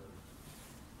myrrh.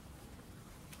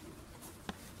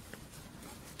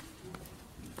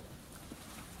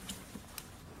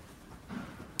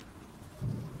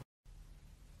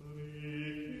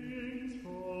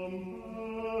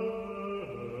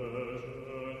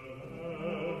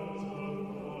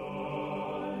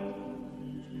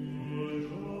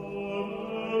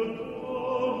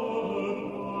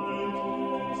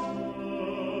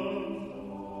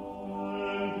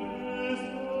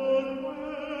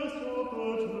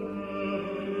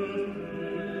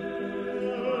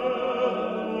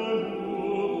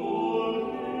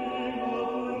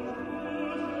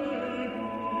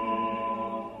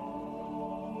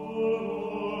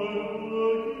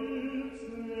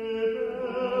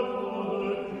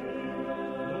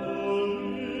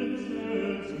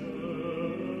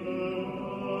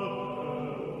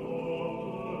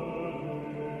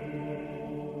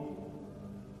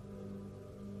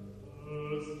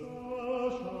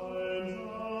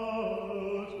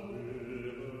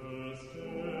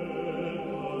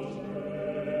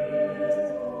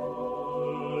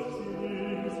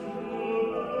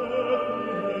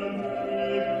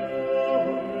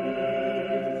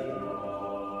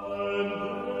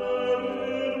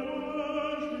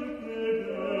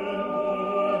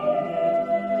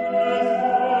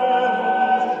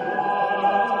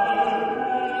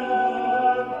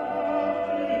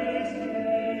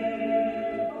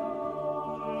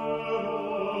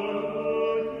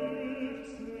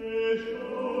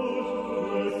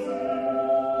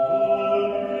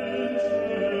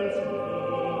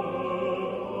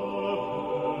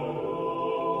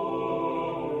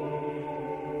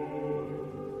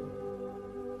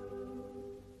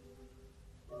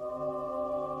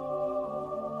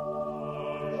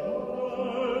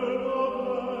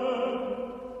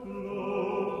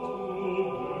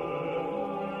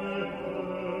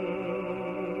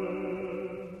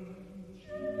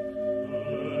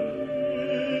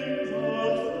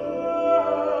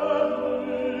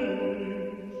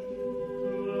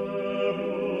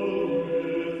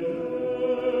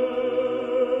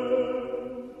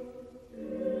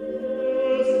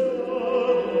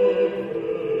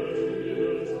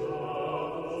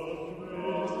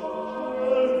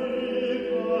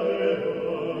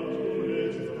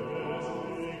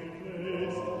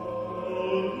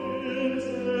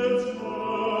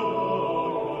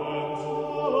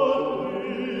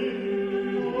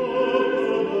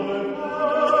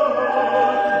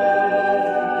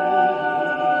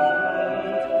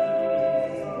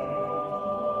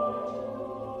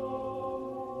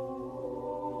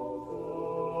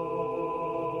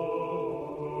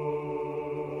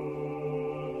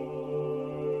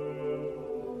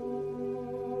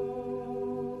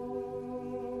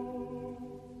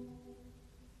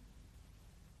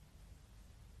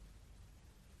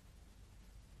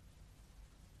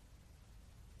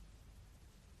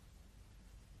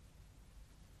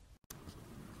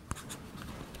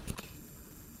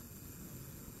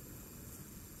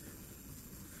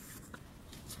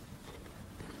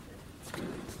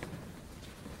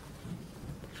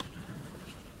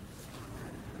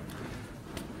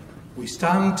 we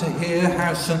stand to hear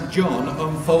how St. John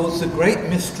unfolds the great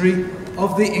mystery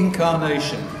of the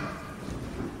Incarnation.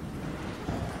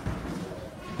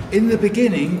 In the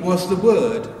beginning was the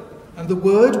Word, and the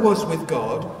Word was with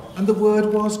God, and the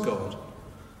Word was God.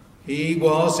 He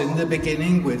was in the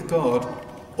beginning with God.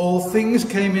 All things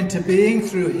came into being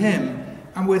through him,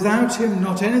 and without him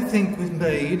not anything was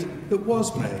made that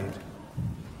was made.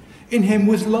 In him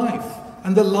was life,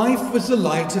 and the life was the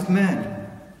light of men.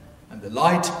 And the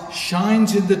light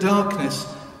shines in the darkness,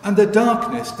 and the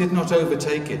darkness did not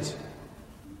overtake it.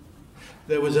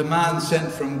 There was a man sent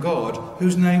from God,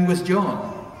 whose name was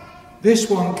John. This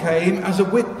one came as a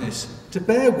witness, to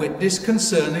bear witness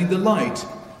concerning the light,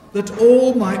 that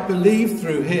all might believe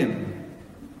through him.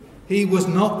 He was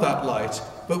not that light,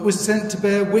 but was sent to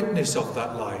bear witness of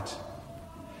that light.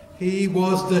 He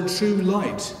was the true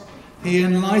light. He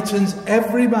enlightens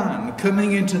every man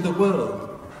coming into the world.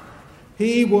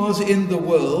 He was in the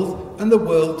world, and the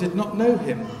world did not know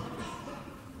him.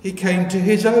 He came to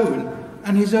his own,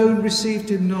 and his own received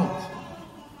him not.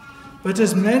 But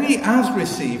as many as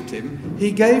received him,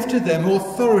 he gave to them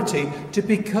authority to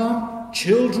become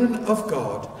children of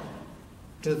God,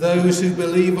 to those who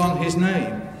believe on his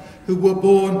name, who were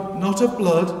born not of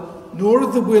blood, nor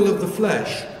of the will of the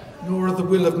flesh, nor of the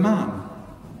will of man,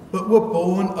 but were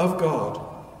born of God.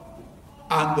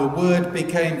 And the Word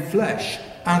became flesh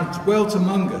and dwelt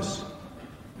among us.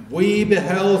 We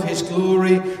beheld his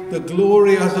glory, the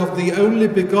glory as of the only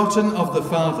begotten of the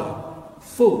Father,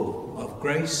 full of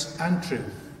grace and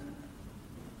truth.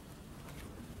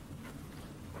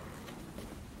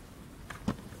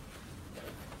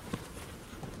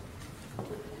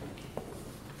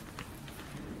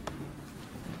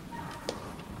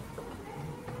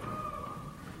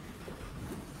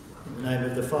 In the name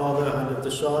of the Father, and of the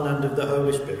Son, and of the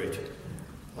Holy Spirit.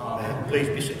 Amen. Please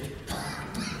be seated.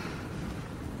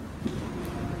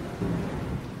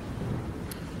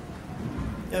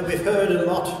 Now, we've heard a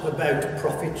lot about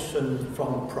prophets and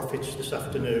from prophets this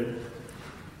afternoon,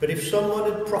 but if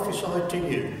someone had prophesied to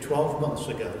you 12 months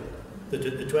ago that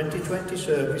at the 2020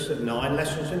 service of 9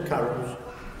 lessons and carols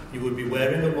you would be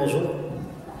wearing a muzzle,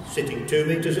 sitting 2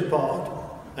 metres apart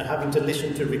and having to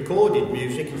listen to recorded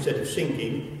music instead of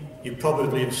singing, you'd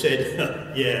probably have said,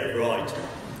 yeah, right,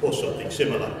 or something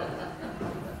similar.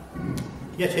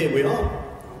 Yet here we are,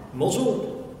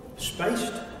 muzzled,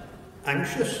 spaced,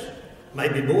 anxious,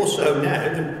 maybe more so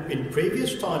now than in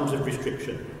previous times of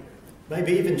restriction,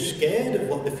 maybe even scared of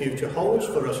what the future holds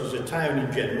for us as a town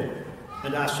in general,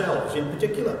 and ourselves in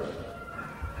particular.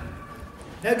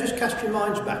 Now just cast your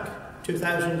minds back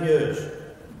 2,000 years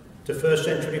to 1st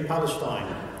century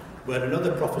Palestine, where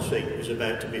another prophecy is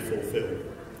about to be fulfilled.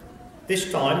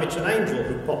 This time it's an angel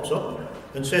who pops up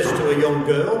and says to a young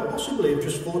girl, possibly of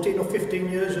just 14 or 15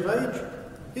 years of age,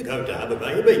 "You're going to have a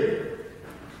baby."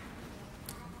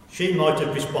 She might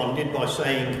have responded by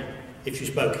saying, if she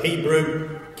spoke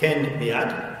Hebrew, Ken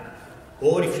Miad,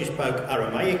 or if she spoke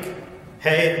Aramaic, He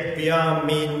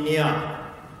Biaminia,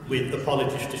 with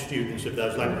apologies to students of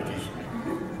those languages.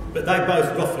 But they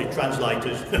both roughly translate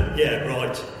as, yeah,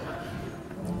 right.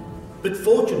 But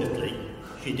fortunately,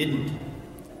 she didn't.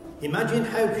 Imagine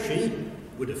how she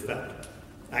would have felt.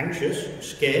 Anxious,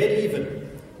 scared even.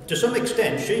 To some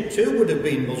extent, she too would have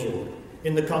been muzzled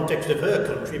in the context of her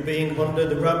country being under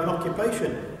the Roman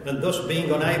occupation and thus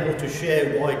being unable to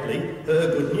share widely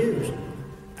her good news.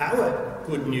 Our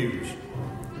good news.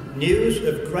 News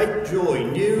of great joy,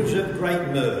 news of great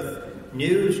mirth,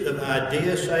 news of our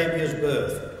dear Saviour's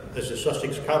birth, as the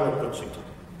Sussex carol puts it.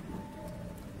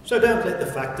 So don't let the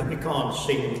fact that we can't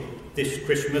sing this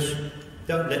Christmas,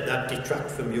 don't let that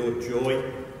detract from your joy.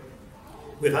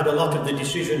 We've had a lot of the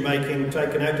decision-making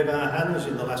taken out of our hands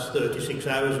in the last 36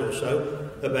 hours or so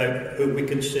about who we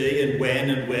can see and when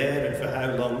and where and for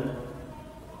how long.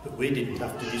 But we didn't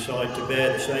have to decide to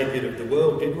bear the Saviour of the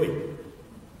world, did we?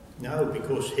 No,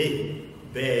 because he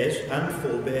bears and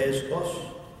forbears us.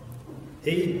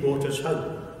 He brought us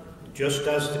hope, just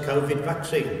as the COVID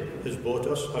vaccine has brought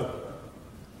us hope.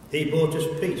 He brought us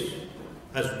peace,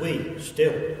 as we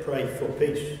still pray for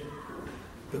peace.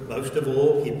 But most of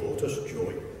all, he brought us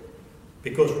joy.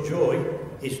 Because joy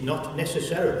is not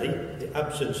necessarily the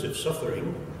absence of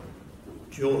suffering.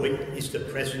 Joy is the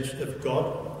presence of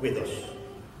God with us.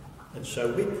 And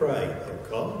so we pray,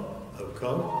 O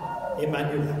come,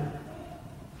 Emmanuel.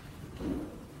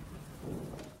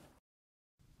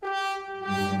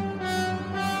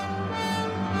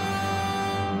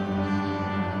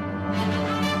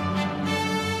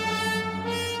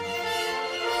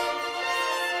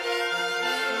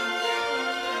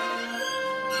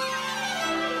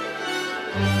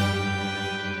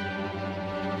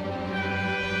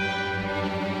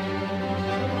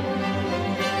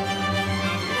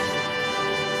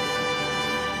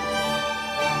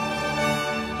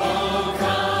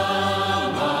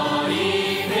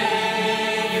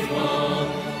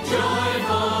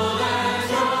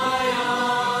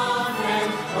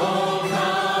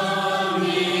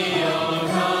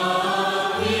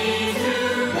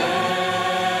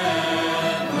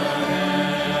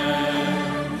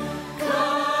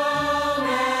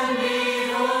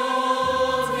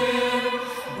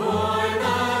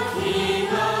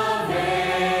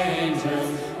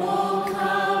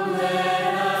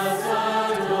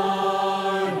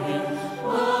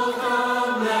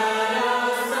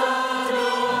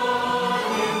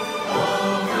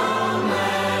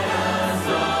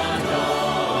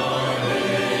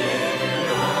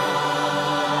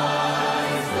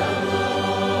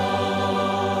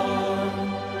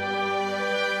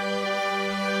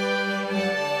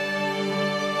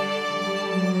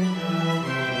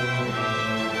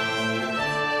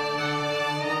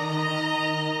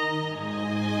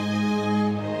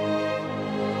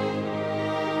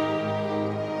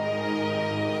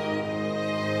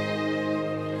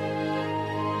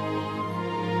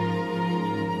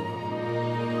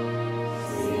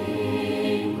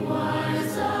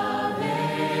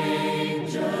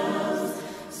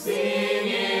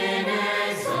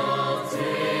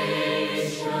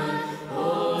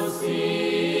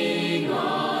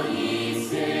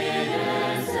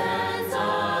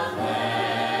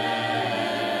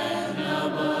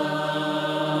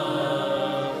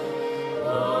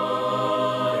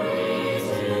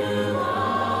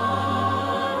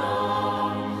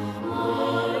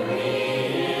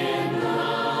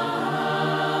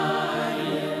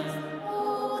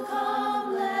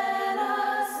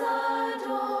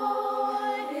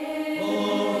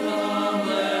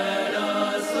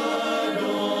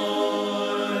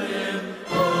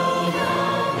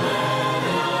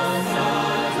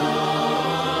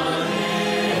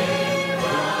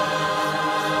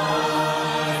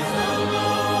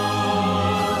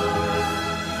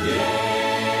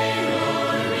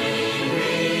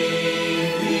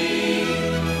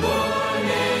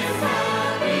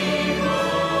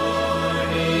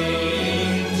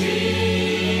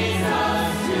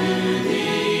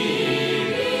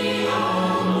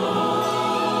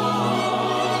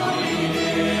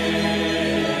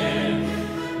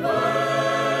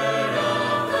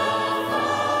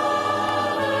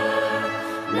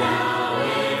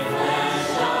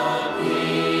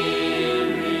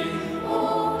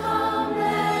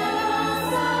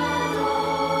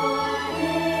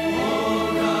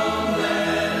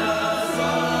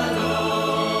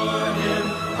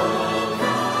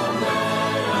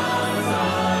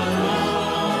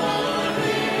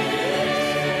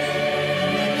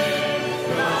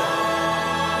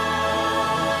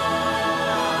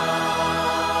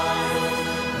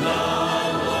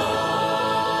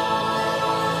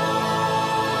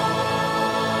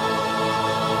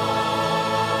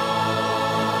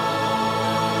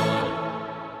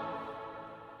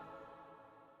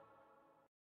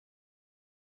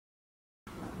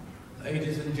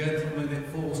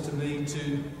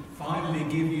 opportunity to finally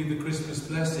give you the Christmas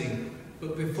blessing,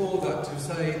 but before that to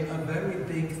say a very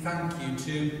big thank you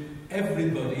to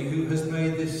everybody who has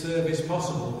made this service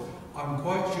possible. I'm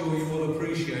quite sure you will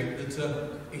appreciate that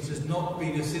it has not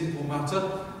been a simple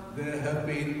matter. There have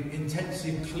been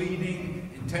intensive cleaning,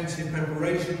 intensive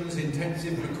preparations,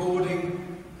 intensive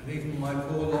recording, and even my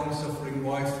poor long-suffering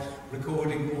wife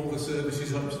recording all the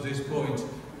services up to this point.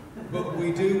 But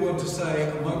we do want to say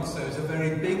amongst those a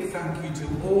very big thank you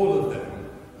to all of them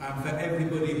and for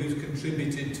everybody who's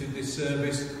contributed to this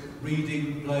service,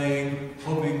 reading, playing,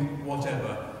 humming,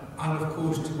 whatever. And of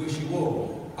course to wish you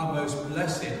all a most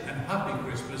blessed and happy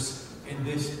Christmas in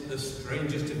this, the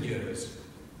strangest of years.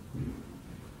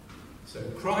 So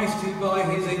Christ, who by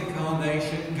his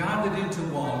incarnation gathered into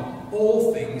one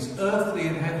all things earthly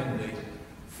and heavenly,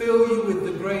 fill you with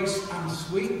the grace and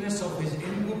sweetness of his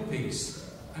inward peace,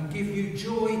 and give you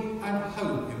joy and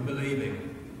hope in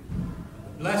believing.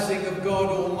 The blessing of God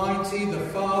Almighty, the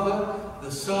Father,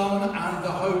 the Son, and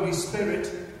the Holy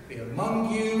Spirit be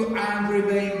among you and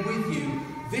remain with you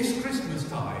this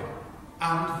Christmastide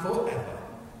and forever.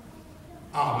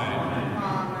 Amen.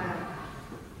 Amen.